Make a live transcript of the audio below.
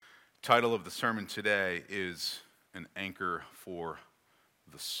title of the sermon today is An Anchor for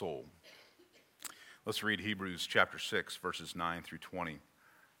the Soul. Let's read Hebrews chapter 6, verses 9 through 20.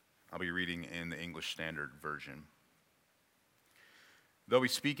 I'll be reading in the English Standard Version. Though we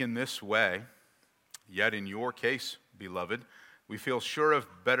speak in this way, yet in your case, beloved, we feel sure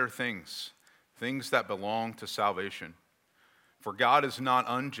of better things, things that belong to salvation. For God is not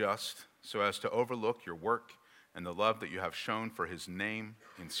unjust so as to overlook your work and the love that you have shown for his name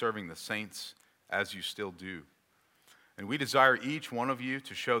in serving the saints, as you still do. And we desire each one of you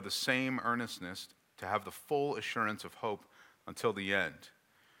to show the same earnestness, to have the full assurance of hope until the end,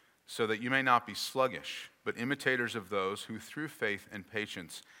 so that you may not be sluggish, but imitators of those who through faith and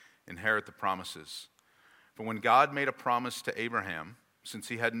patience inherit the promises. For when God made a promise to Abraham, since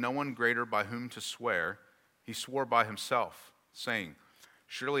he had no one greater by whom to swear, he swore by himself, saying,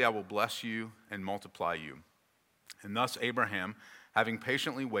 "Surely I will bless you and multiply you." And thus Abraham, having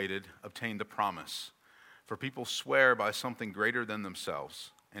patiently waited, obtained the promise. For people swear by something greater than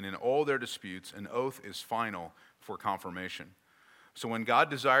themselves, and in all their disputes an oath is final for confirmation. So when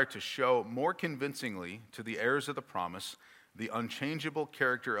God desired to show more convincingly to the heirs of the promise the unchangeable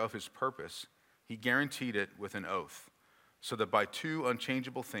character of his purpose, he guaranteed it with an oath, so that by two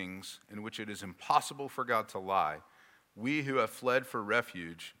unchangeable things in which it is impossible for God to lie, we who have fled for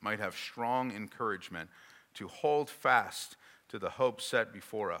refuge might have strong encouragement to hold fast to the hope set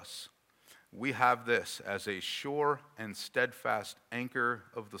before us. We have this as a sure and steadfast anchor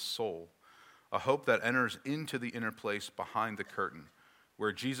of the soul, a hope that enters into the inner place behind the curtain,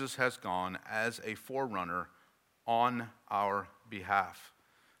 where Jesus has gone as a forerunner on our behalf,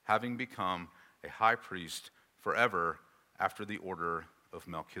 having become a high priest forever after the order of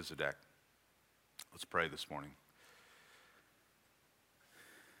Melchizedek. Let's pray this morning.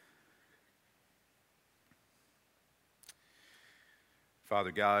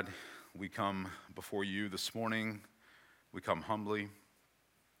 Father God, we come before you this morning. We come humbly.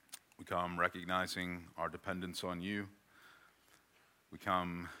 We come recognizing our dependence on you. We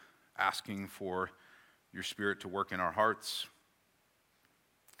come asking for your Spirit to work in our hearts.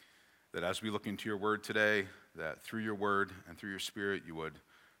 That as we look into your word today, that through your word and through your Spirit, you would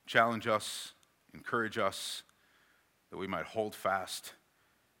challenge us, encourage us, that we might hold fast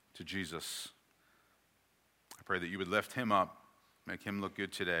to Jesus. I pray that you would lift him up, make him look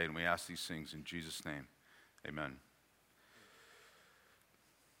good today, and we ask these things in Jesus' name. Amen.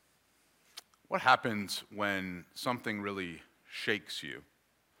 What happens when something really shakes you?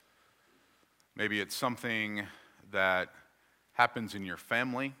 Maybe it's something that happens in your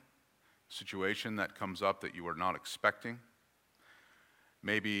family, a situation that comes up that you were not expecting.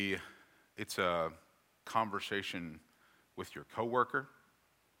 Maybe it's a conversation with your coworker.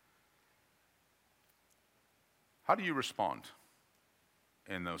 How do you respond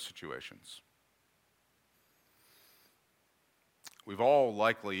in those situations? We've all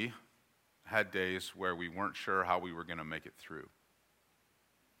likely had days where we weren't sure how we were going to make it through.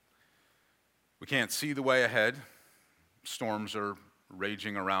 We can't see the way ahead. Storms are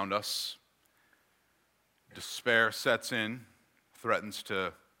raging around us. Despair sets in, threatens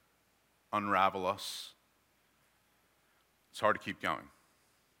to unravel us. It's hard to keep going.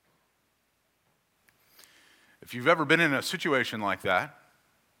 If you've ever been in a situation like that,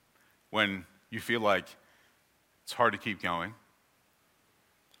 when you feel like it's hard to keep going,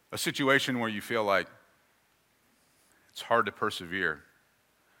 a situation where you feel like it's hard to persevere,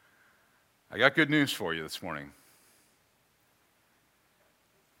 I got good news for you this morning.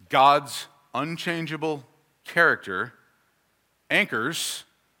 God's unchangeable character anchors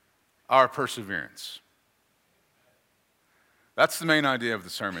our perseverance. That's the main idea of the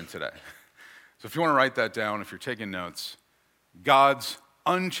sermon today. So if you want to write that down, if you're taking notes, God's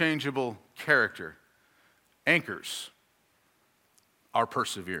unchangeable character anchors our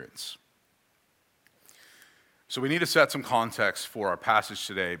perseverance. So we need to set some context for our passage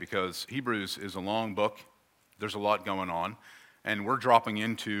today because Hebrews is a long book. There's a lot going on, and we're dropping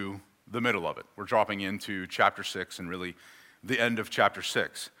into the middle of it. We're dropping into chapter 6 and really the end of chapter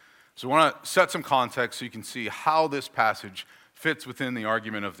 6. So we want to set some context so you can see how this passage fits within the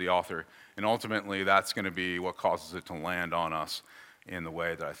argument of the author, and ultimately that's going to be what causes it to land on us in the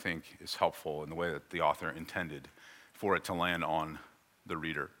way that I think is helpful, in the way that the author intended for it to land on the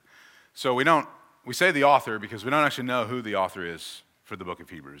reader. So we say the author because we don't actually know who the author is for the book of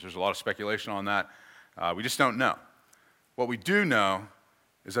Hebrews. There's a lot of speculation on that. We just don't know. What we do know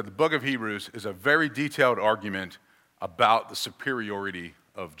is that the book of Hebrews is a very detailed argument about the superiority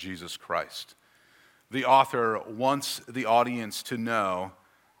of Jesus Christ. The author wants the audience to know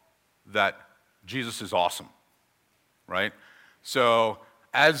that Jesus is awesome, right? So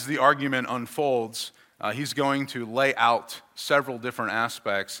as the argument unfolds, he's going to lay out several different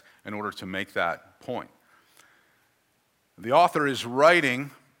aspects in order to make that point. The author is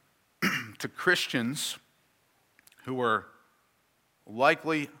writing to Christians who were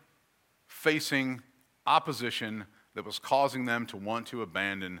likely facing opposition that was causing them to want to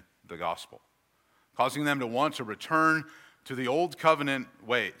abandon the gospel, causing them to want to return to the old covenant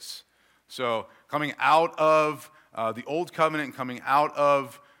ways. So coming out of the old covenant, coming out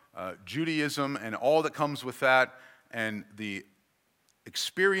of Judaism and all that comes with that, and the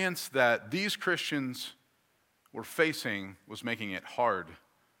experience that these Christians were facing was making it hard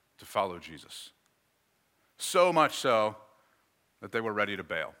to follow Jesus. So much so that they were ready to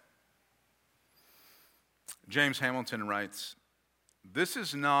bail. James Hamilton writes, "This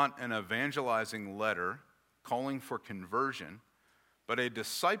is not an evangelizing letter calling for conversion, but a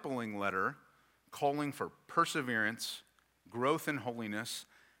discipling letter calling for perseverance, growth in holiness,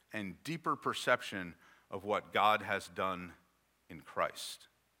 and deeper perception of what God has done in Christ."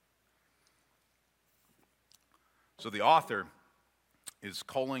 So the author is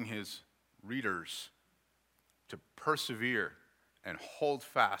calling his readers to persevere and hold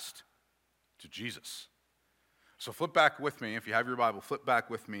fast to Jesus. So flip back with me, if you have your Bible, flip back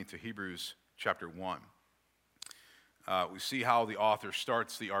with me to Hebrews chapter 1. We see how the author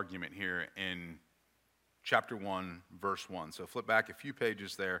starts the argument here in chapter 1, verse 1. So flip back a few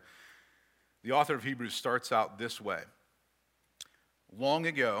pages there. The author of Hebrews starts out this way. "Long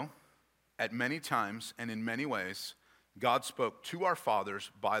ago, at many times and in many ways, God spoke to our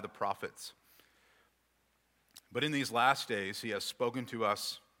fathers by the prophets. But in these last days, he has spoken to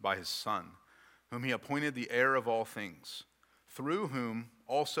us by his Son, whom he appointed the heir of all things, through whom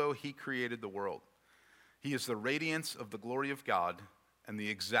also he created the world. He is the radiance of the glory of God and the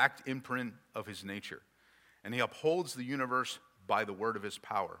exact imprint of his nature, and he upholds the universe by the word of his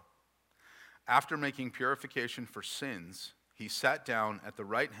power. After making purification for sins, he sat down at the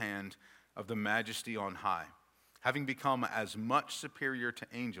right hand of the Majesty on high, having become as much superior to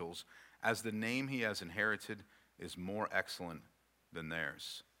angels as the name he has inherited is more excellent than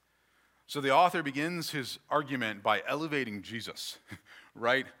theirs." So the author begins his argument by elevating Jesus,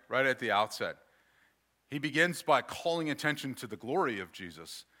 right at the outset. He begins by calling attention to the glory of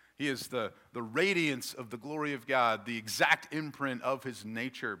Jesus. He is the radiance of the glory of God, the exact imprint of his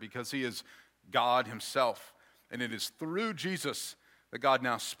nature, because he is God himself. And it is through Jesus that God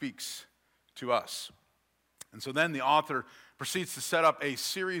now speaks to us. And so then the author proceeds to set up a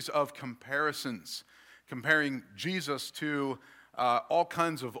series of comparisons, comparing Jesus to all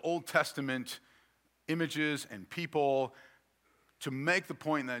kinds of Old Testament images and people, to make the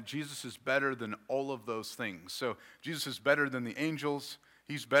point that Jesus is better than all of those things. So Jesus is better than the angels.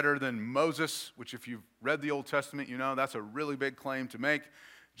 He's better than Moses, which if you've read the Old Testament, you know that's a really big claim to make.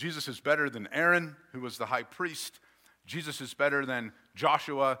 Jesus is better than Aaron, who was the high priest. Jesus is better than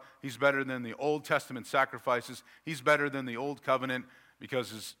Joshua. He's better than the Old Testament sacrifices. He's better than the Old Covenant,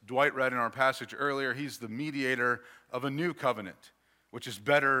 because as Dwight read in our passage earlier, he's the mediator of a new covenant, which is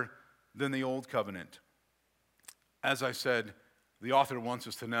better than the Old Covenant. As I said, the author wants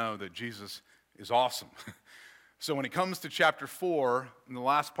us to know that Jesus is awesome. So when it comes to chapter 4, in the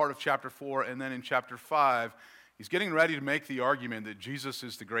last part of chapter 4, and then in chapter 5, he's getting ready to make the argument that Jesus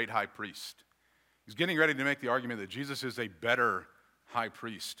is the great high priest. He's getting ready to make the argument that Jesus is a better high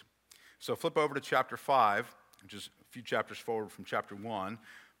priest. So flip over to chapter 5, which is a few chapters forward from chapter 1,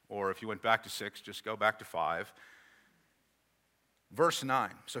 or if you went back to 6, just go back to 5. Verse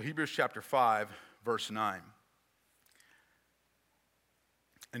 9. So Hebrews chapter 5, verse 9.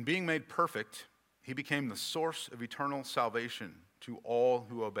 "And being made perfect, he became the source of eternal salvation to all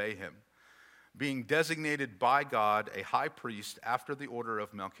who obey him, being designated by God a high priest after the order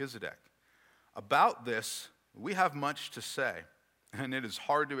of Melchizedek. About this, we have much to say, and it is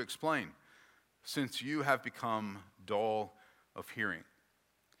hard to explain, since you have become dull of hearing."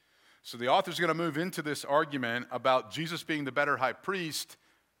 So the author's going to move into this argument about Jesus being the better high priest,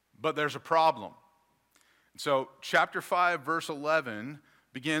 but there's a problem. So chapter 5, verse 11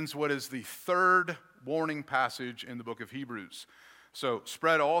 begins what is the third warning passage in the book of Hebrews. So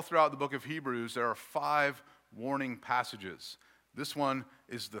spread all throughout the book of Hebrews, there are 5 warning passages. This one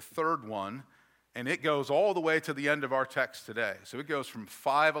is the third one, and it goes all the way to the end of our text today. So it goes from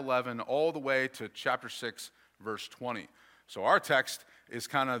 5:11 all the way to chapter 6, verse 20. So our text is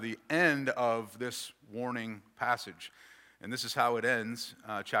kind of the end of this warning passage. And this is how it ends,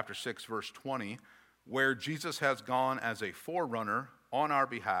 chapter 6, verse 20, where Jesus has gone as a forerunner on our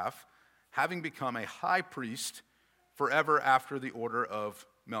behalf, having become a high priest forever after the order of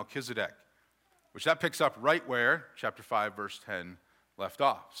Melchizedek. Which that picks up right where chapter 5, verse 10 left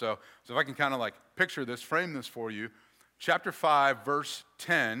off. So if I can kind of like picture this, frame this for you, chapter 5, verse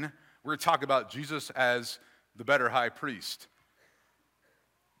 10, we're going to talk about Jesus as the better high priest.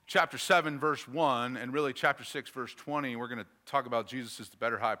 Chapter 7, verse 1, and really chapter 6, verse 20, we're going to talk about Jesus as the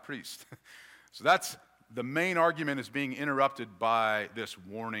better high priest. So that's the main argument is being interrupted by this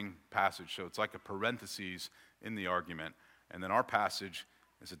warning passage. So it's like a parenthesis in the argument. And then our passage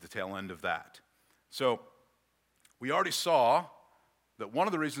is at the tail end of that. So we already saw that one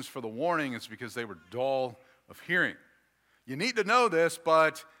of the reasons for the warning is because they were dull of hearing. You need to know this,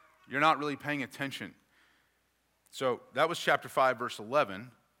 but you're not really paying attention. So that was chapter 5, verse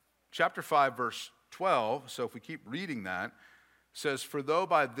 11. Chapter 5, verse 12, so if we keep reading that, says, "For though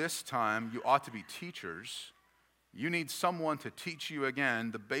by this time you ought to be teachers, you need someone to teach you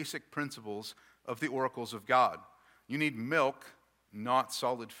again the basic principles of the oracles of God. You need milk, not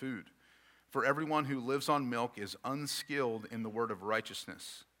solid food. For everyone who lives on milk is unskilled in the word of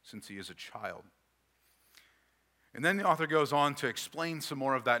righteousness, since he is a child." And then the author goes on to explain some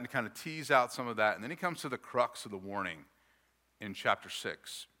more of that and to kind of tease out some of that. And then he comes to the crux of the warning in chapter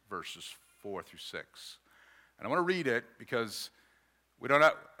 6, verses 4 through 6. And I want to read it because we don't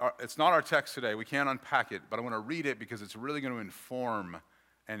have, it's not our text today. We can't unpack it, but I want to read it because it's really going to inform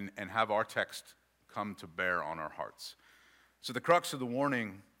and have our text come to bear on our hearts. So the crux of the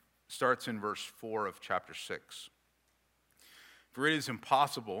warning starts in verse 4 of chapter 6. "For it is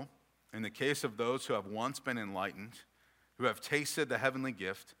impossible, in the case of those who have once been enlightened, who have tasted the heavenly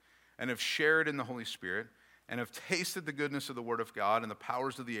gift, and have shared in the Holy Spirit, and have tasted the goodness of the Word of God and the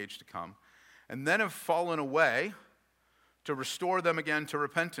powers of the age to come, and then have fallen away, to restore them again to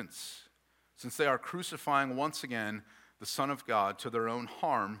repentance, since they are crucifying once again the Son of God to their own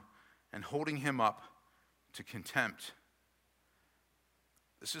harm and holding him up to contempt."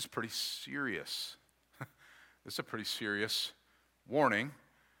 This is pretty serious. This is a pretty serious warning,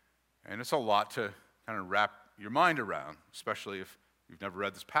 and it's a lot to kind of wrap your mind around, especially if you've never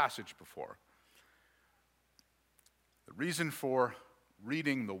read this passage before. The reason for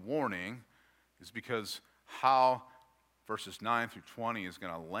reading the warning is because how verses 9 through 20 is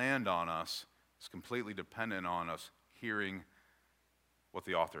going to land on us is completely dependent on us hearing what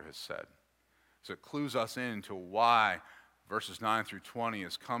the author has said. So it clues us into why verses 9 through 20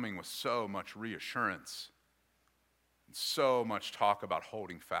 is coming with so much reassurance and so much talk about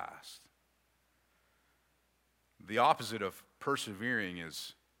holding fast. The opposite of persevering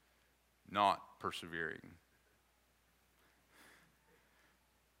is not persevering,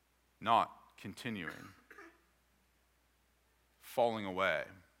 not continuing, falling away.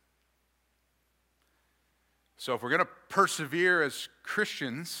 So if we're going to persevere as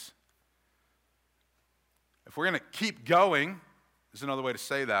Christians, if we're going to keep going, is another way to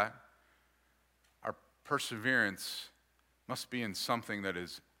say that, our perseverance must be in something that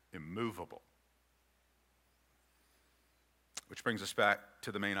is immovable. Which brings us back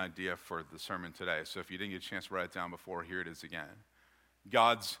to the main idea for the sermon today. So if you didn't get a chance to write it down before, here it is again.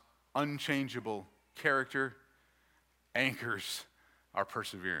 God's unchangeable character anchors our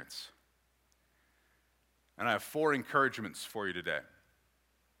perseverance. And I have 4 encouragements for you today.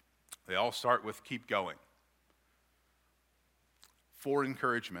 They all start with keep going. 4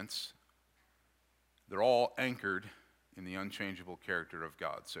 encouragements. They're all anchored in the unchangeable character of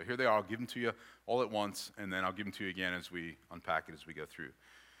God. So here they are. I'll give them to you all at once, and then I'll give them to you again as we unpack it as we go through.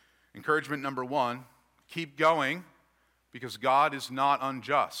 Encouragement number 1, keep going because God is not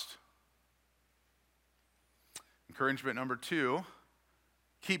unjust. Encouragement number 2,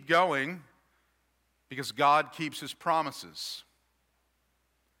 keep going because God keeps his promises.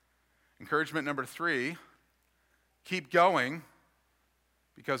 Encouragement number 3, keep going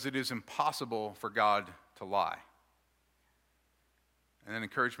because it is impossible for God to lie. And then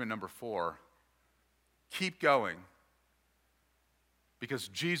encouragement number 4, keep going because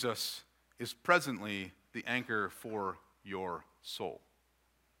Jesus is presently the anchor for your soul.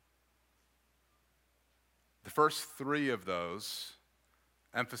 The first 3 of those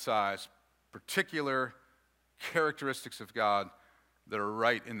emphasize particular characteristics of God that are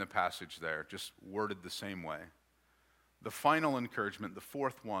right in the passage there, just worded the same way. The final encouragement, the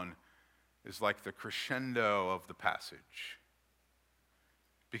 4th one, is like the crescendo of the passage.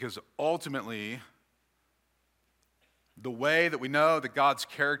 Because ultimately, the way that we know that God's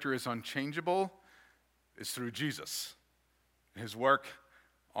character is unchangeable is through Jesus and his work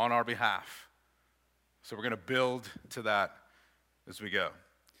on our behalf. So we're going to build to that as we go.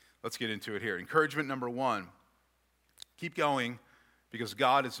 Let's get into it here. Encouragement number 1, keep going because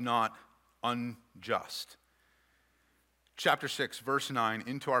God is not unjust. Chapter 6, verse 9,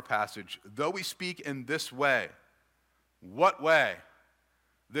 into our passage. Though we speak in this way, what way?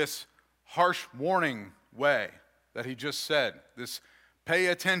 this harsh warning way that he just said, this pay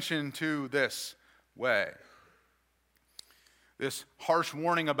attention to this way. This harsh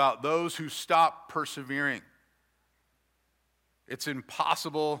warning about those who stop persevering. It's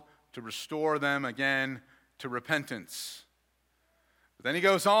impossible to restore them again to repentance. But then he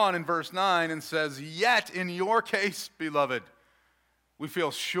goes on in verse 9 and says, "Yet in your case, beloved, we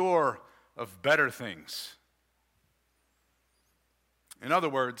feel sure of better things." In other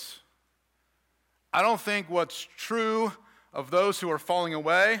words, I don't think what's true of those who are falling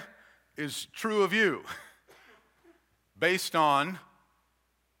away is true of you, based on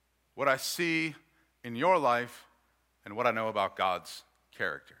what I see in your life and what I know about God's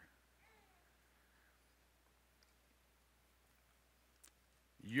character.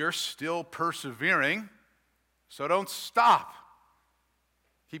 You're still persevering, so don't stop.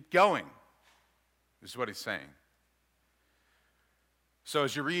 Keep going, is what he's saying. So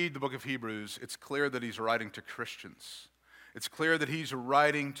as you read the book of Hebrews, it's clear that he's writing to Christians. It's clear that he's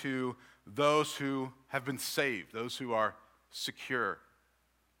writing to those who have been saved, those who are secure.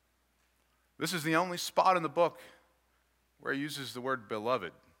 This is the only spot in the book where he uses the word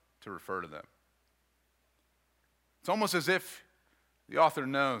beloved to refer to them. It's almost as if the author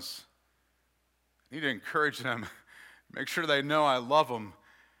knows I need to encourage them, make sure they know I love them,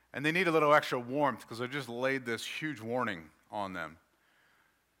 and they need a little extra warmth because I just laid this huge warning on them.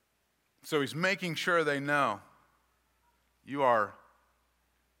 So he's making sure they know you are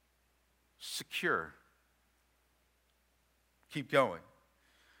secure. Keep going.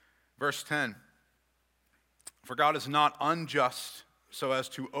 Verse 10, "For God is not unjust so as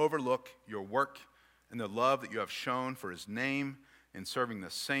to overlook your work and the love that you have shown for his name in serving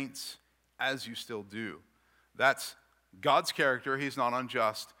the saints as you still do." That's God's character. He's not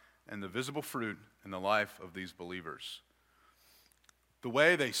unjust, and the visible fruit in the life of these believers. The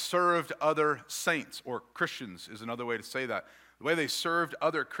way they served other saints, or Christians is another way to say that. The way they served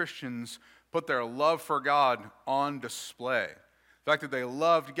other Christians put their love for God on display. The fact that they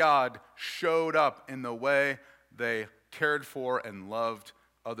loved God showed up in the way they cared for and loved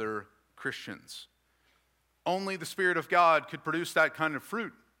other Christians. Only the Spirit of God could produce that kind of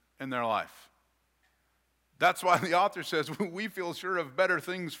fruit in their life. That's why the author says, we feel sure of better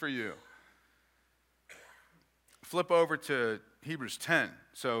things for you. Flip over to Hebrews 10.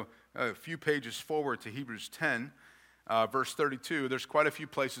 So a few pages forward to Hebrews 10, verse 32. There's quite a few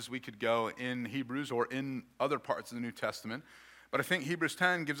places we could go in Hebrews or in other parts of the New Testament. But I think Hebrews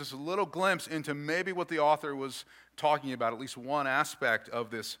 10 gives us a little glimpse into maybe what the author was talking about, at least one aspect of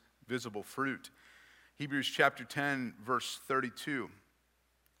this visible fruit. Hebrews chapter 10, verse 32.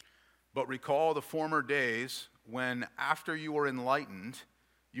 "But recall the former days when, after you were enlightened,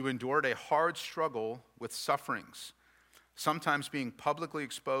 you endured a hard struggle with sufferings, sometimes being publicly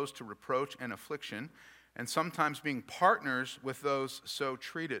exposed to reproach and affliction, and sometimes being partners with those so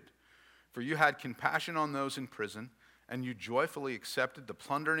treated. For you had compassion on those in prison, and you joyfully accepted the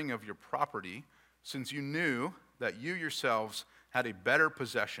plundering of your property, since you knew that you yourselves had a better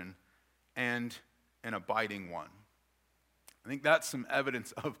possession and an abiding one." I think that's some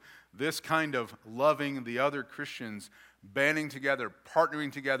evidence of this kind of loving the other Christians, banding together,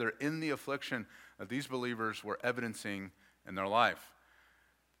 partnering together in the affliction that these believers were evidencing in their life.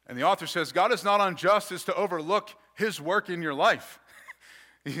 And the author says, God is not unjust as to overlook his work in your life.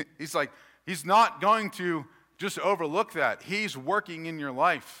 He's like, he's not going to just overlook that. He's working in your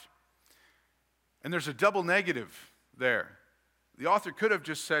life. And there's a double negative there. The author could have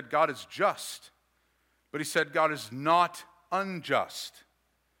just said God is just, but he said God is not unjust,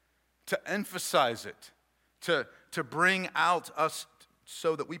 to emphasize it, to bring out us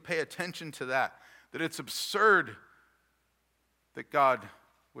so that we pay attention to that it's absurd that God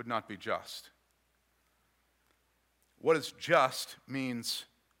would not be just. What is just means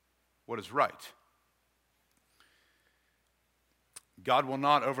what is right. God will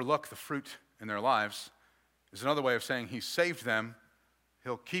not overlook the fruit in their lives. Is another way of saying he saved them,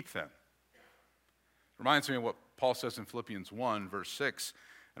 he'll keep them. It reminds me of what Paul says in Philippians 1, verse 6,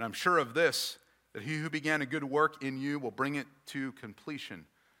 "And I'm sure of this, that he who began a good work in you will bring it to completion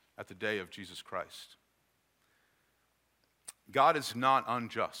at the day of Jesus Christ." God is not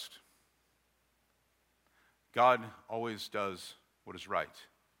unjust. God always does what is right.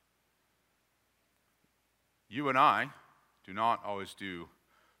 You and I do not always do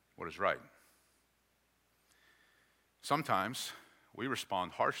what is right. Sometimes we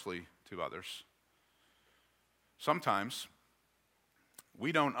respond harshly to others. Sometimes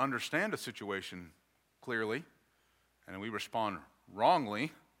we don't understand a situation clearly, and we respond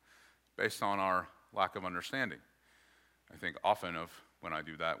wrongly based on our lack of understanding. I think often of when I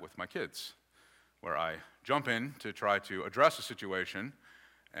do that with my kids, where I jump in to try to address a situation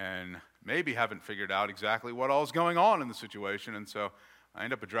and maybe haven't figured out exactly what all is going on in the situation, and so I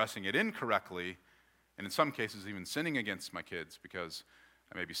end up addressing it incorrectly, and in some cases even sinning against my kids because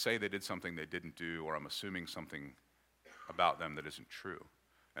I maybe say they did something they didn't do, or I'm assuming something about them that isn't true.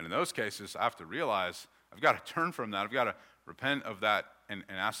 And in those cases, I have to realize I've got to turn from that. I've got to repent of that and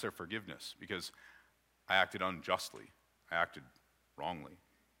ask their forgiveness because I acted unjustly. I acted wrongly.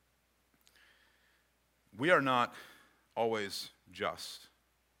 We are not always just.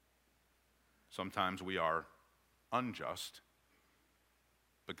 Sometimes we are unjust,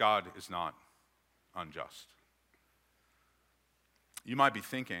 but God is not unjust. You might be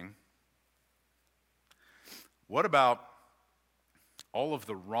thinking, what about all of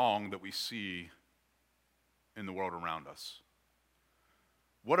the wrong that we see in the world around us?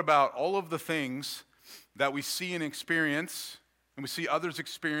 What about all of the things that we see and experience, and we see others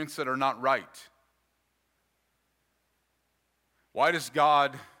experience that are not right? Why does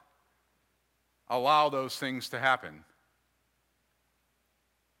God allow those things to happen?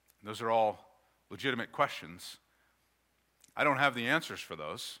 Those are all legitimate questions. I don't have the answers for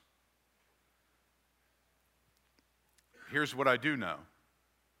those. Here's what I do know.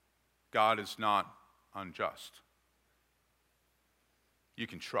 God is not unjust. You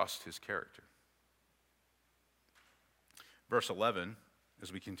can trust his character. Verse 11,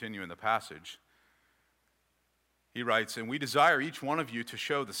 as we continue in the passage, he writes, "And we desire each one of you to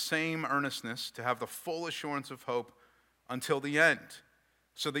show the same earnestness, to have the full assurance of hope until the end,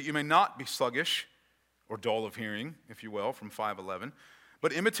 so that you may not be sluggish or dull of hearing," if you will, from 5:11,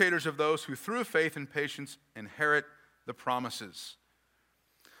 "but imitators of those who through faith and patience inherit the promises."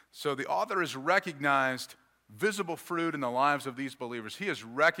 So the author has recognized visible fruit in the lives of these believers. He has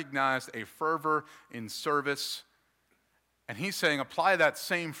recognized a fervor in service, and he's saying apply that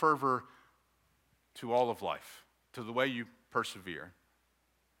same fervor to all of life, to the way you persevere.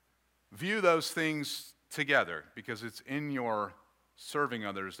 View those things together, because it's in your serving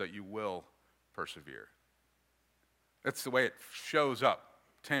others that you will persevere. That's the way it shows up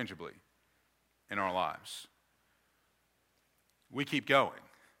tangibly in our lives. We keep going.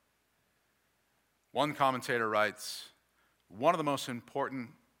 One commentator writes, one of the most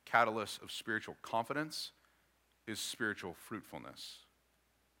important catalysts of spiritual confidence is spiritual fruitfulness.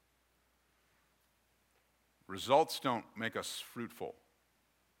 Results don't make us fruitful.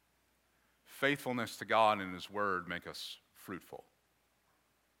 Faithfulness to God and his word make us fruitful.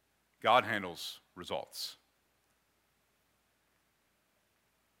 God handles results.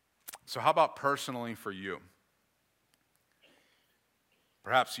 So how about personally for you?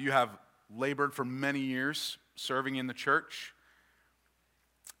 Perhaps you have labored for many years serving in the church,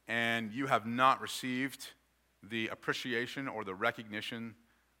 and you have not received the appreciation or the recognition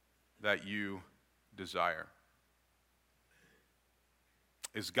that you desire.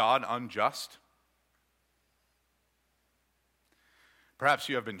 Is God unjust? Perhaps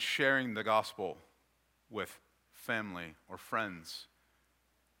you have been sharing the gospel with family or friends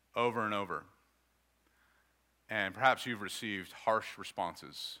over and over, and perhaps you've received harsh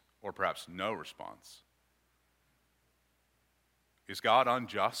responses or perhaps no response. Is God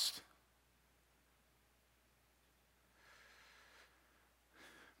unjust?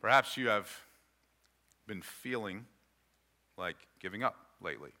 Perhaps you have been feeling like giving up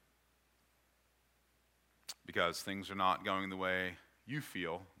lately because things are not going the way you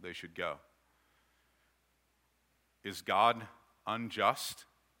feel they should go. Is God unjust?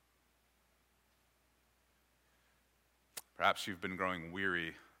 Perhaps you've been growing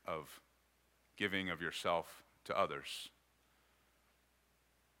weary of giving of yourself to others.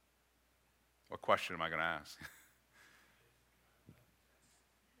 What question am I going to ask?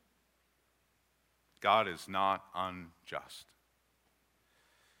 God is not unjust.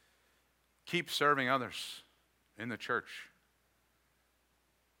 Keep serving others in the church.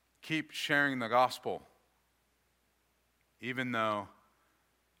 Keep sharing the gospel, even though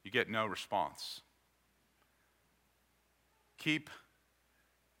you get no response. Keep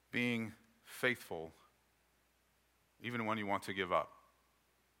being faithful, even when you want to give up.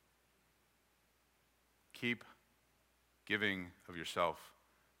 Keep giving of yourself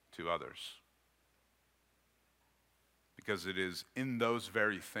to others, because it is in those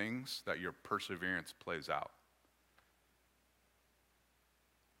very things that your perseverance plays out.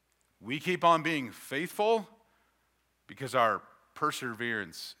 We keep on being faithful because our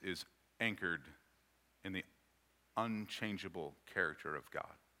perseverance is anchored in the unchangeable character of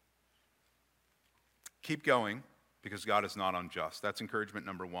God. Keep going because God is not unjust. That's encouragement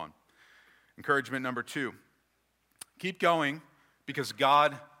number one. Encouragement number two, keep going because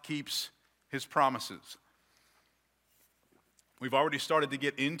God keeps his promises. We've already started to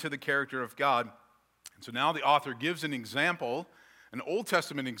get into the character of God. And so now the author gives an example, an Old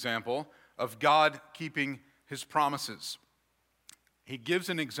Testament example, of God keeping his promises. He gives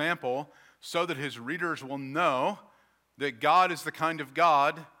an example so that his readers will know that God is the kind of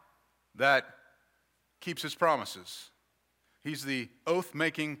God that keeps his promises. He's the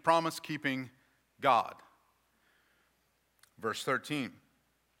oath-making, promise-keeping God. Verse 13.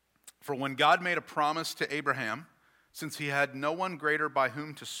 For when God made a promise to Abraham, since he had no one greater by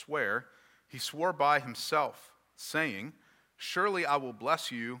whom to swear, he swore by himself, saying, surely I will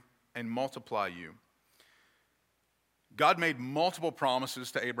bless you and multiply you. God made multiple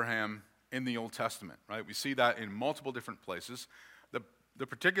promises to Abraham in the Old Testament, right? We see that in multiple different places. The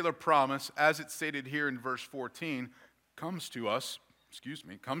particular promise, as it's stated here in verse 14, comes to us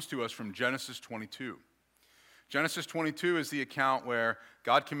from Genesis 22. Genesis 22 is the account where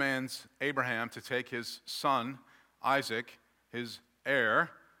God commands Abraham to take his son, Isaac, his heir,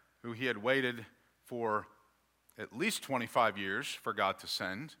 who he had waited for at least 25 years for God to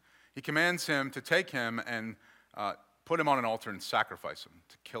send. He commands him to take him and put him on an altar and sacrifice him,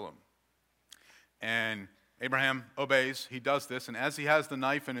 to kill him. And Abraham obeys. He does this, and as he has the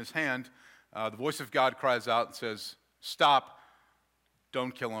knife in his hand, the voice of God cries out and says, stop,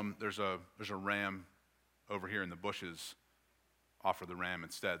 don't kill him. There's a ram over here in the bushes. Offer the ram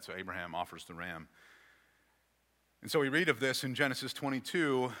instead. So Abraham offers the ram. And so we read of this in Genesis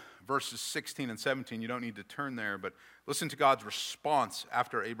 22, verses 16 and 17. You don't need to turn there, but listen to God's response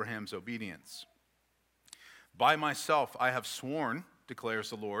after Abraham's obedience. By myself I have sworn,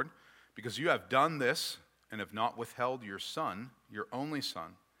 declares the Lord, because you have done this and have not withheld your son, your only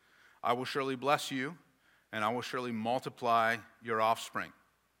son. I will surely bless you, and I will surely multiply your offspring.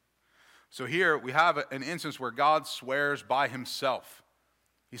 So here we have an instance where God swears by himself.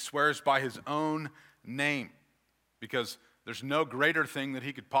 He swears by his own name, because there's no greater thing that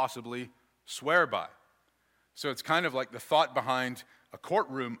he could possibly swear by. So it's kind of like the thought behind a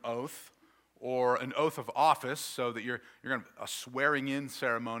courtroom oath or an oath of office, so that you're going to a swearing-in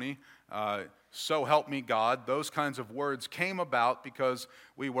ceremony. So help me God. Those kinds of words came about because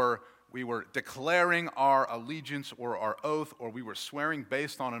we were declaring our allegiance or our oath, or we were swearing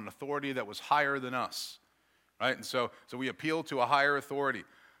based on an authority that was higher than us, right? And so we appeal to a higher authority.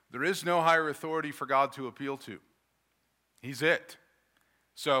 There is no higher authority for God to appeal to. He's it.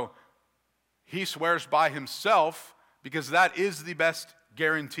 So he swears by himself because that is the best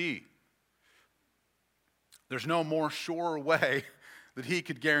guarantee. There's no more sure way that he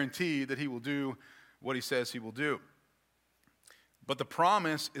could guarantee that he will do what he says he will do. But the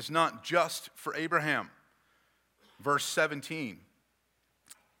promise is not just for Abraham. Verse 17.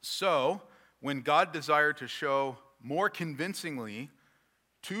 So, when God desired to show more convincingly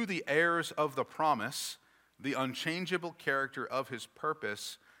to the heirs of the promise the unchangeable character of his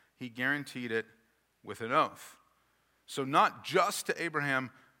purpose, he guaranteed it with an oath. So not just to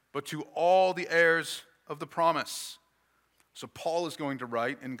Abraham, but to all the heirs of the promise. So Paul is going to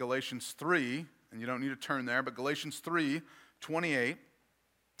write in Galatians 3, and you don't need to turn there, but Galatians 3:28,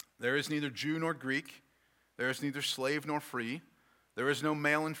 there is neither Jew nor Greek, there is neither slave nor free, there is no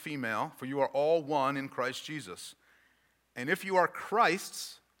male and female, for you are all one in Christ Jesus. And if you are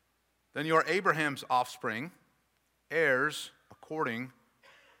Christ's, then you are Abraham's offspring, heirs according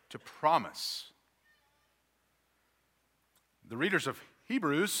to promise. The readers of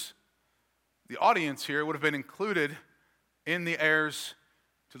Hebrews, the audience here, would have been included in the heirs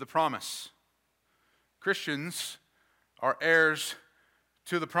to the promise. Christians are heirs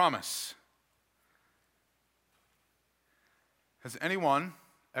to the promise. Has anyone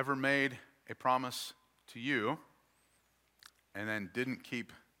ever made a promise to you and then didn't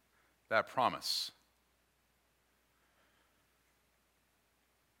keep that promise?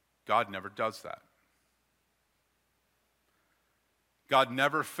 God never does that. God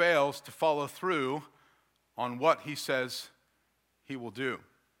never fails to follow through on what he says he will do.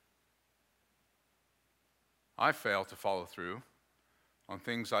 I fail to follow through on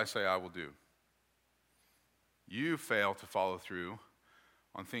things I say I will do. You fail to follow through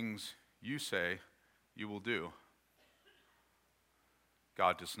on things you say you will do.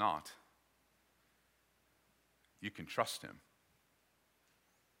 God does not. You can trust him.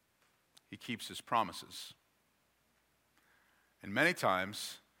 He keeps his promises. And many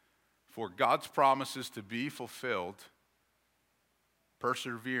times, for God's promises to be fulfilled,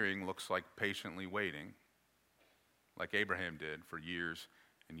 persevering looks like patiently waiting, like Abraham did for years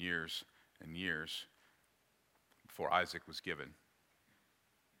and years and years before Isaac was given.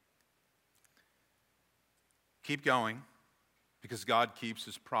 Keep going. because God keeps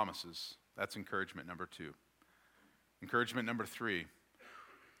his promises. That's encouragement number 2. Encouragement number 3,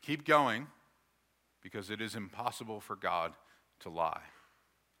 keep going because it is impossible for God to lie.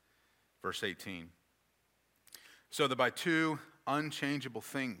 Verse 18, so that by 2 unchangeable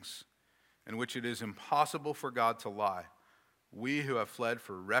things in which it is impossible for God to lie, we who have fled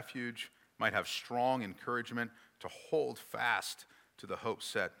for refuge might have strong encouragement to hold fast to the hope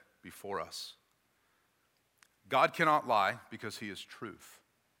set before us. God cannot lie because he is truth.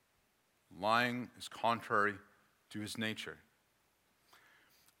 Lying is contrary to his nature.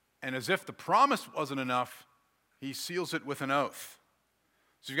 And as if the promise wasn't enough, he seals it with an oath.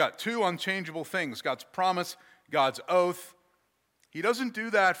 So you've got 2 unchangeable things, God's promise, God's oath. He doesn't do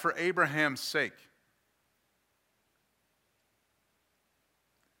that for Abraham's sake.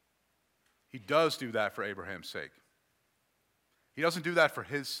 He does do that for Abraham's sake. He doesn't do that for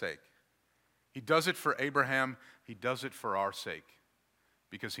his sake. He does it for Abraham. He does it for our sake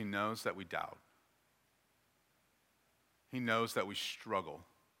because he knows that we doubt. He knows that we struggle.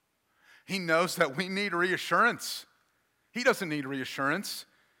 He knows that we need reassurance. He doesn't need reassurance.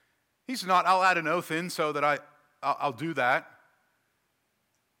 He's not, I'll add an oath in so that I'll do that.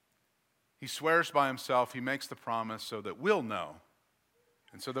 He swears by himself. He makes the promise so that we'll know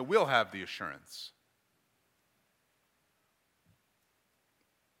and so that we'll have the assurance.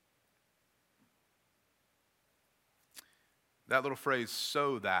 That little phrase,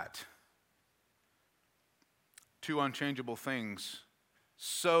 so that. 2 unchangeable things,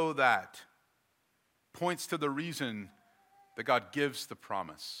 so that, points to the reason that God gives the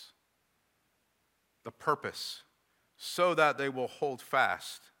promise, the purpose, so that they will hold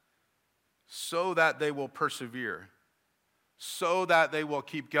fast, so that they will persevere, so that they will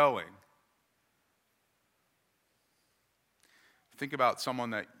keep going. Think about someone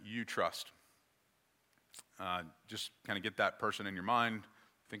that you trust. Just kind of get that person in your mind.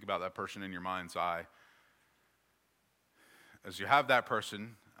 Think about that person in your mind's eye. As you have that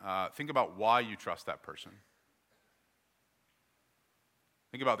person, think about why you trust that person.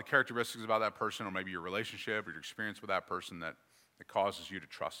 Think about the characteristics about that person, or maybe your relationship or your experience with that person that causes you to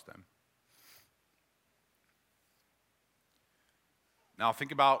trust them. Now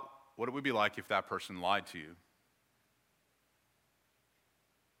think about what it would be like if that person lied to you.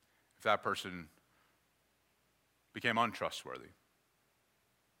 If that person became untrustworthy.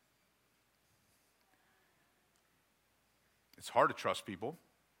 It's hard to trust people,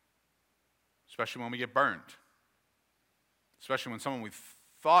 especially when we get burned. Especially when someone we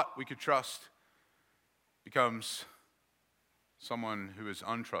thought we could trust becomes someone who is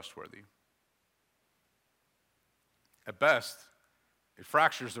untrustworthy. At best, it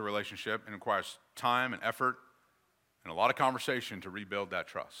fractures the relationship and requires time and effort and a lot of conversation to rebuild that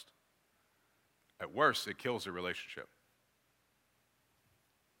trust. At worst, it kills the relationship.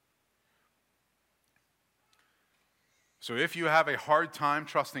 So if you have a hard time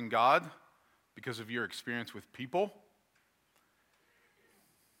trusting God because of your experience with people,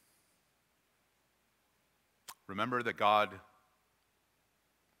 remember that God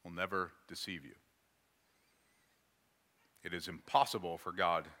will never deceive you. It is impossible for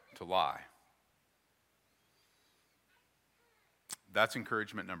God to lie. That's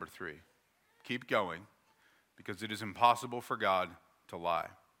encouragement number 3. Keep going, because it is impossible for God to lie.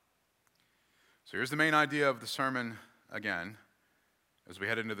 So here's the main idea of the sermon again, as we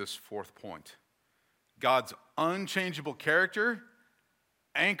head into this 4th point. God's unchangeable character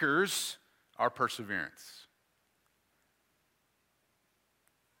anchors our perseverance.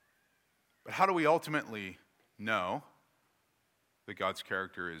 But how do we ultimately know that God's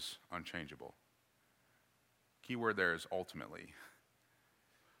character is unchangeable? Key word there is ultimately.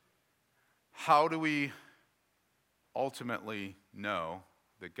 How do we ultimately know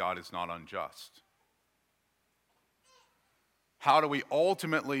that God is not unjust? How do we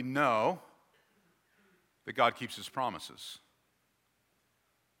ultimately know that God keeps his promises?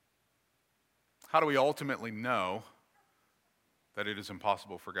 How do we ultimately know that it is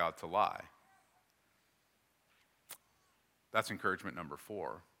impossible for God to lie? That's encouragement number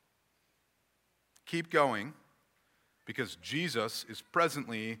 4. Keep going, because Jesus is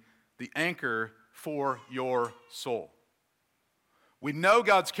presently the anchor for your soul. We know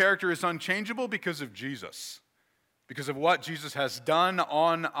God's character is unchangeable because of Jesus, because of what Jesus has done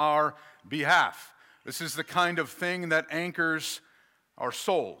on our behalf. This is the kind of thing that anchors our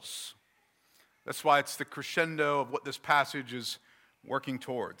souls. That's why it's the crescendo of what this passage is working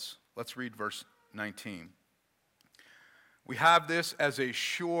towards. Let's read verse 19. We have this as a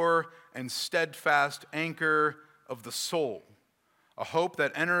sure and steadfast anchor of the soul, a hope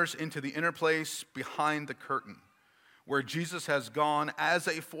that enters into the inner place behind the curtain, where Jesus has gone as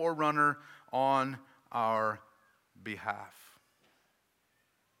a forerunner on our behalf.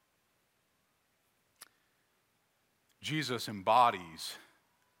 Jesus embodies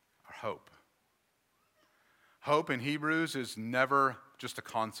our hope. Hope in Hebrews is never just a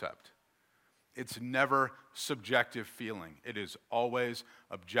concept. It's never subjective feeling. It is always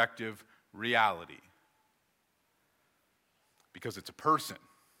objective reality. Because it's a person.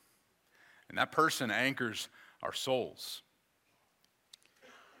 And that person anchors our souls.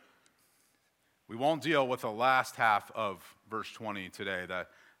 We won't deal with the last half of verse 20 today, that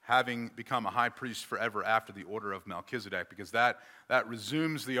having become a high priest forever after the order of Melchizedek, because that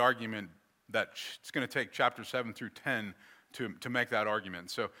resumes the argument that it's going to take chapter 7 through 10 to make that argument.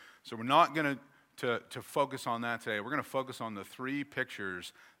 So we're not going to focus on that today. We're going to focus on the three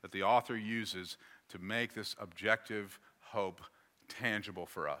pictures that the author uses to make this objective hope tangible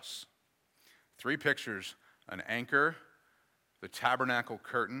for us. Three pictures: an anchor, the tabernacle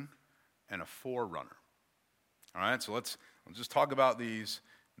curtain, and a forerunner. All right, so let's just talk about these,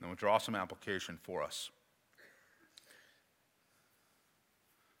 and then we'll draw some application for us.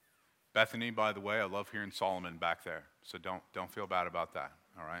 Bethany, by the way, I love hearing Solomon back there, so don't feel bad about that,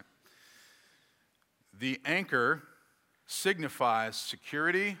 all right? The anchor signifies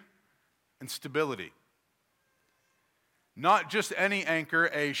security and stability. Not just any anchor,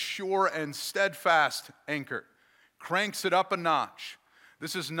 a sure and steadfast anchor. Cranks it up a notch.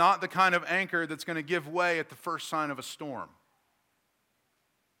 This is not the kind of anchor that's going to give way at the first sign of a storm.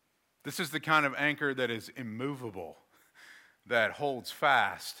 This is the kind of anchor that is immovable, that holds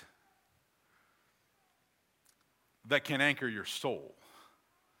fast, that can anchor your soul.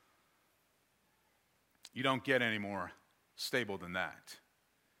 You don't get any more stable than that.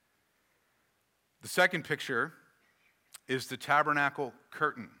 The second picture is the tabernacle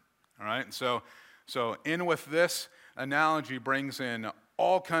curtain. All right, and so in with this analogy brings in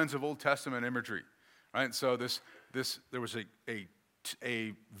all kinds of Old Testament imagery. Right, so there was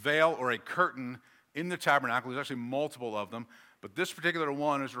a veil or a curtain in the tabernacle. There's actually multiple of them, but this particular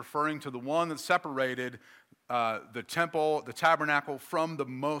one is referring to the one that separated the temple, the tabernacle, from the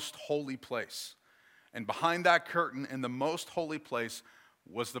most holy place. And behind that curtain in the most holy place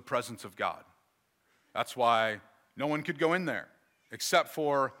was the presence of God. That's why no one could go in there except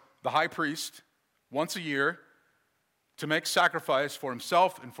for the high priest once a year to make sacrifice for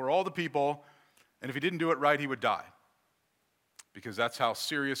himself and for all the people. And if he didn't do it right, he would die. Because that's how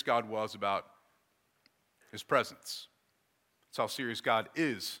serious God was about his presence. That's how serious God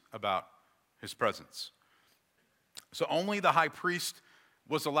is about his presence. So only the high priest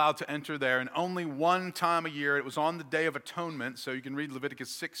was allowed to enter there, and only one time a year. It was on the Day of Atonement, so you can read Leviticus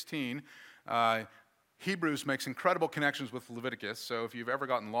 16. Hebrews makes incredible connections with Leviticus, so if you've ever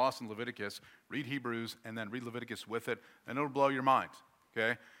gotten lost in Leviticus, read Hebrews and then read Leviticus with it, and it'll blow your mind,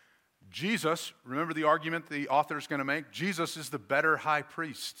 okay? Jesus, remember the argument the author is going to make? Jesus is the better high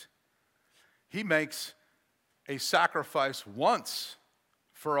priest. He makes a sacrifice once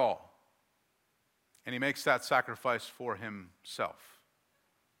for all, and he makes that sacrifice for himself,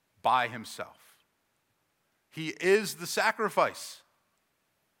 by himself. He is the sacrifice.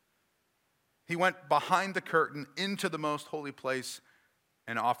 He went behind the curtain into the most holy place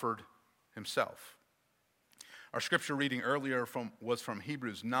and offered himself. Our scripture reading earlier was from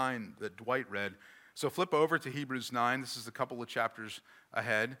Hebrews 9 that Dwight read. So flip over to Hebrews 9. This is a couple of chapters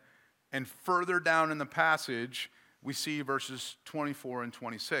ahead. And further down in the passage, we see verses 24 and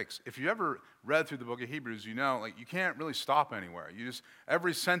 26. If you ever read through the book of Hebrews, you know, like, you can't really stop anywhere. You just,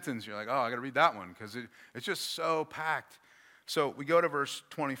 every sentence, you're like, oh, I got to read that one, because it's just so packed. So we go to verse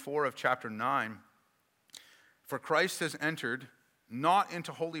 24 of chapter 9. For Christ has entered not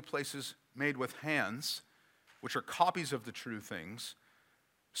into holy places made with hands, which are copies of the true things.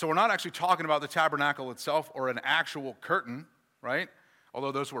 So we're not actually talking about the tabernacle itself or an actual curtain, right?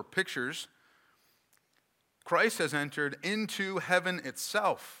 Although those were pictures. Christ has entered into heaven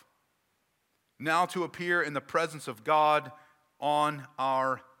itself, now to appear in the presence of God on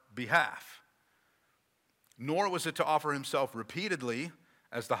our behalf. Nor was it to offer himself repeatedly,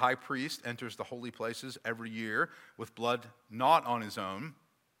 as the high priest enters the holy places every year with blood not on his own,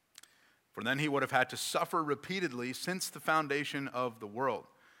 for then he would have had to suffer repeatedly since the foundation of the world.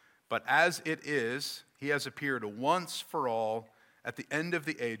 But as it is, he has appeared once for all at the end of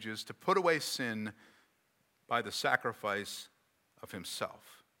the ages to put away sin by the sacrifice of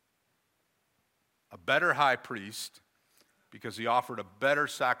himself. A better high priest, because he offered a better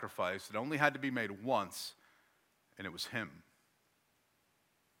sacrifice that only had to be made once, and it was him.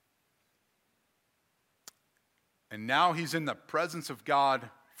 And now he's in the presence of God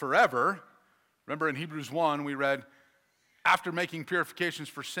forever. Remember in Hebrews 1, we read, After making purifications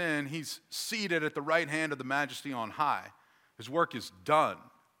for sin, he's seated at the right hand of the Majesty on high. His work is done.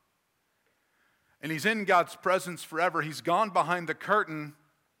 And he's in God's presence forever. He's gone behind the curtain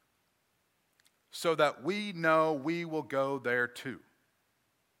so that we know we will go there too,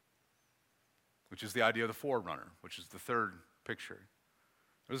 which is the idea of the forerunner, which is the third picture.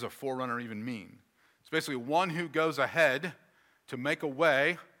 What does a forerunner even mean? It's basically one who goes ahead to make a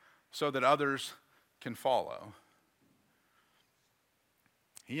way so that others can follow.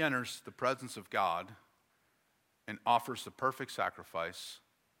 He enters the presence of God and offers the perfect sacrifice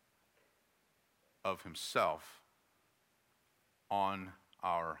of himself on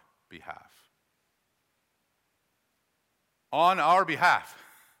our behalf. On our behalf.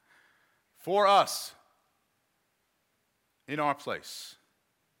 For us. In our place.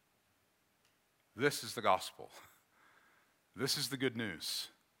 This is the gospel. This is the good news.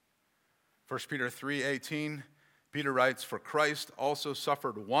 1 Peter 3:18, Peter writes, "For Christ also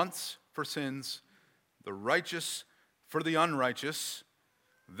suffered once for sins, the righteous for the unrighteous,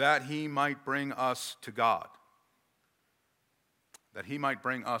 that he might bring us to God." That he might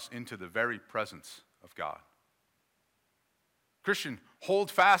bring us into the very presence of God. Christian, hold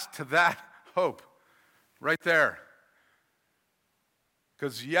fast to that hope right there.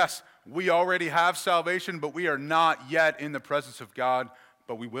 Because yes, we already have salvation, but we are not yet in the presence of God,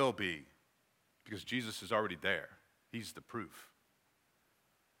 but we will be. Because Jesus is already there. He's the proof.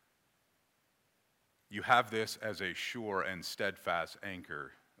 You have this as a sure and steadfast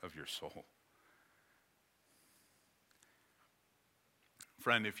anchor of your soul.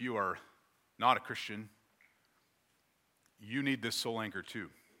 Friend, if you are not a Christian, you need this soul anchor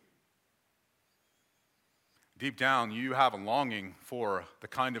too. Deep down, you have a longing for the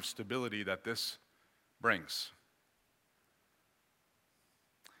kind of stability that this brings.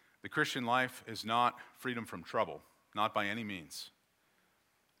 The Christian life is not freedom from trouble, not by any means.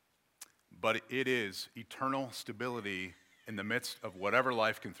 But it is eternal stability in the midst of whatever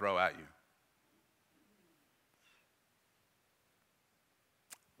life can throw at you.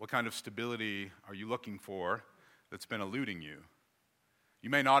 What kind of stability are you looking for that's been eluding you? You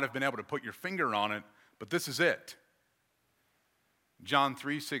may not have been able to put your finger on it, but this is it. John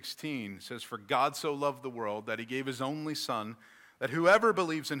 3:16 says, "For God so loved the world that he gave his only Son, that whoever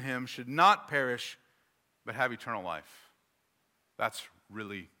believes in him should not perish, but have eternal life." That's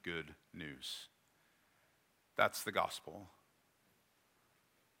really good news. That's the gospel.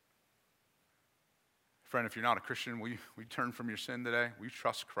 Friend, if you're not a Christian, will you turn from your sin today? Will you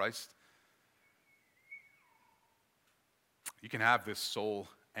trust Christ? You can have this soul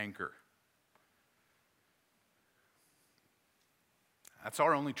anchor. That's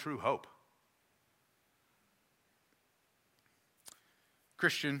our only true hope.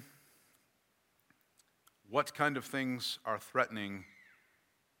 Christian, what kind of things are threatening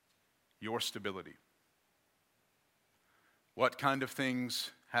your stability? What kind of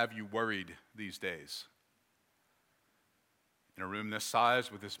things have you worried these days? In a room this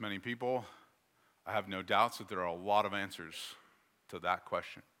size with this many people, I have no doubts that there are a lot of answers to that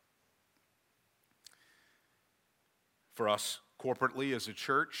question. For us corporately as a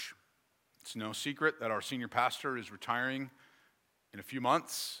church, it's no secret that our senior pastor is retiring in a few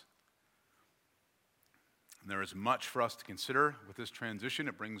months. And there is much for us to consider with this transition.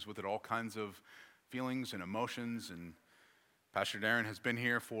 It brings with it all kinds of feelings and emotions. And Pastor Darren has been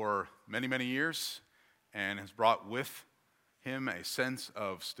here for many, many years and has brought with him a sense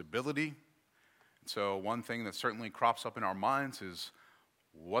of stability. And so one thing that certainly crops up in our minds is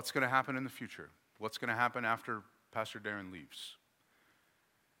what's going to happen in the future? What's going to happen after Pastor Darren leaves?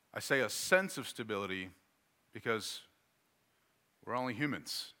 I say a sense of stability because we're only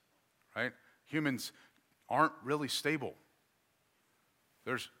humans, right? Humans aren't really stable.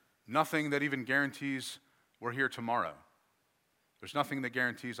 There's nothing that even guarantees we're here tomorrow. There's nothing that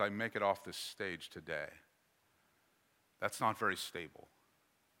guarantees I make it off this stage today. That's not very stable.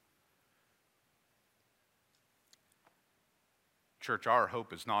 Church, our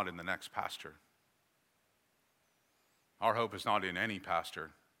hope is not in the next pastor. Our hope is not in any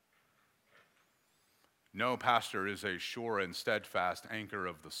pastor. No pastor is a sure and steadfast anchor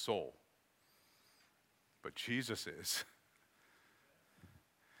of the soul. But Jesus is.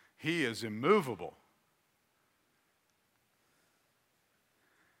 He is immovable.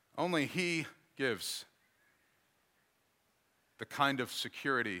 Only he gives the kind of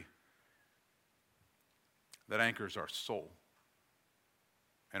security that anchors our soul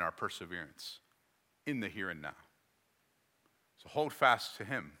and our perseverance in the here and now. So hold fast to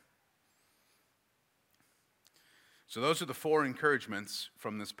him. So those are the four encouragements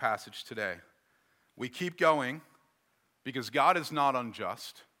from this passage today. We keep going because God is not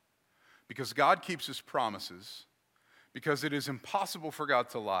unjust, because God keeps his promises, because it is impossible for God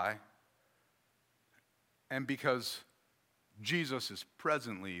to lie, and because Jesus is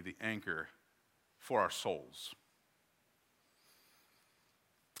presently the anchor for our souls.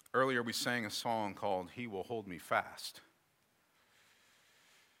 Earlier we sang a song called "He Will Hold Me Fast."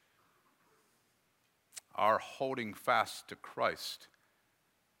 Our holding fast to Christ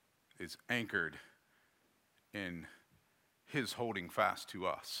is anchored in his holding fast to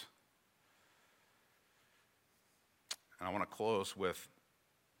us. And I want to close with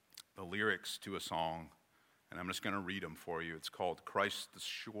the lyrics to a song, and I'm just going to read them for you. It's called "Christ the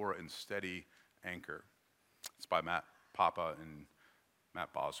Sure and Steady Anchor." It's by Matt Papa and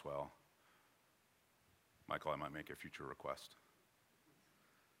Matt Boswell. Michael, I might make a future request.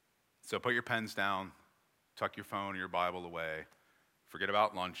 So put your pens down, tuck your phone or your Bible away, forget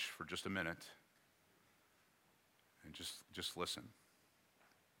about lunch for just a minute, and just listen.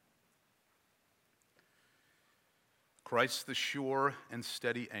 Christ the sure and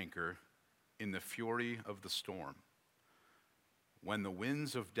steady anchor in the fury of the storm. When the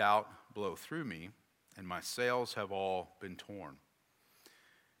winds of doubt blow through me and my sails have all been torn.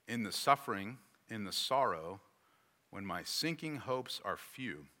 In the suffering, in the sorrow, when my sinking hopes are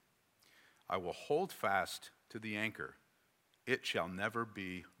few, I will hold fast to the anchor. It shall never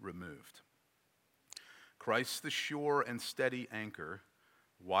be removed. Christ the sure and steady anchor,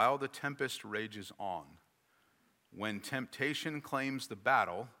 while the tempest rages on. When temptation claims the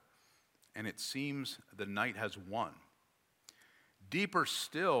battle, and it seems the night has won. Deeper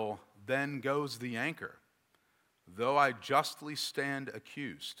still then goes the anchor, though I justly stand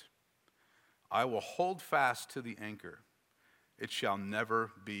accused. I will hold fast to the anchor. It shall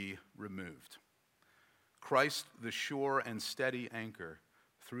never be removed. Christ, the sure and steady anchor,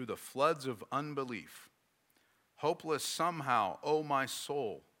 through the floods of unbelief. Hopeless somehow, O my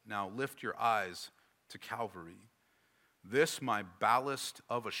soul, now lift your eyes to Calvary. This my ballast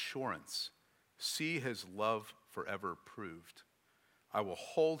of assurance, see his love forever proved. I will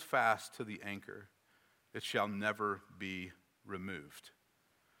hold fast to the anchor, it shall never be removed.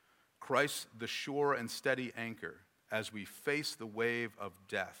 Christ, the sure and steady anchor, as we face the wave of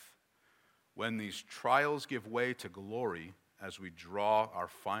death, when these trials give way to glory as we draw our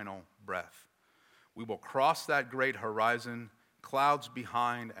final breath. We will cross that great horizon, clouds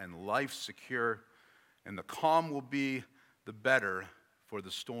behind and life secure, and the calm will be the better for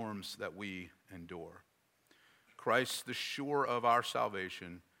the storms that we endure. Christ, the sure of our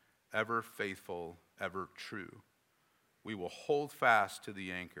salvation, ever faithful, ever true. We will hold fast to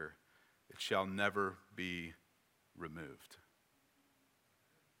the anchor. It shall never be removed.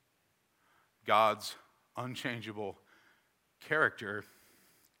 God's unchangeable character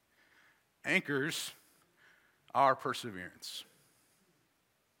anchors our perseverance.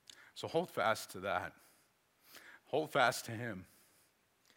 So hold fast to that. Hold fast to him.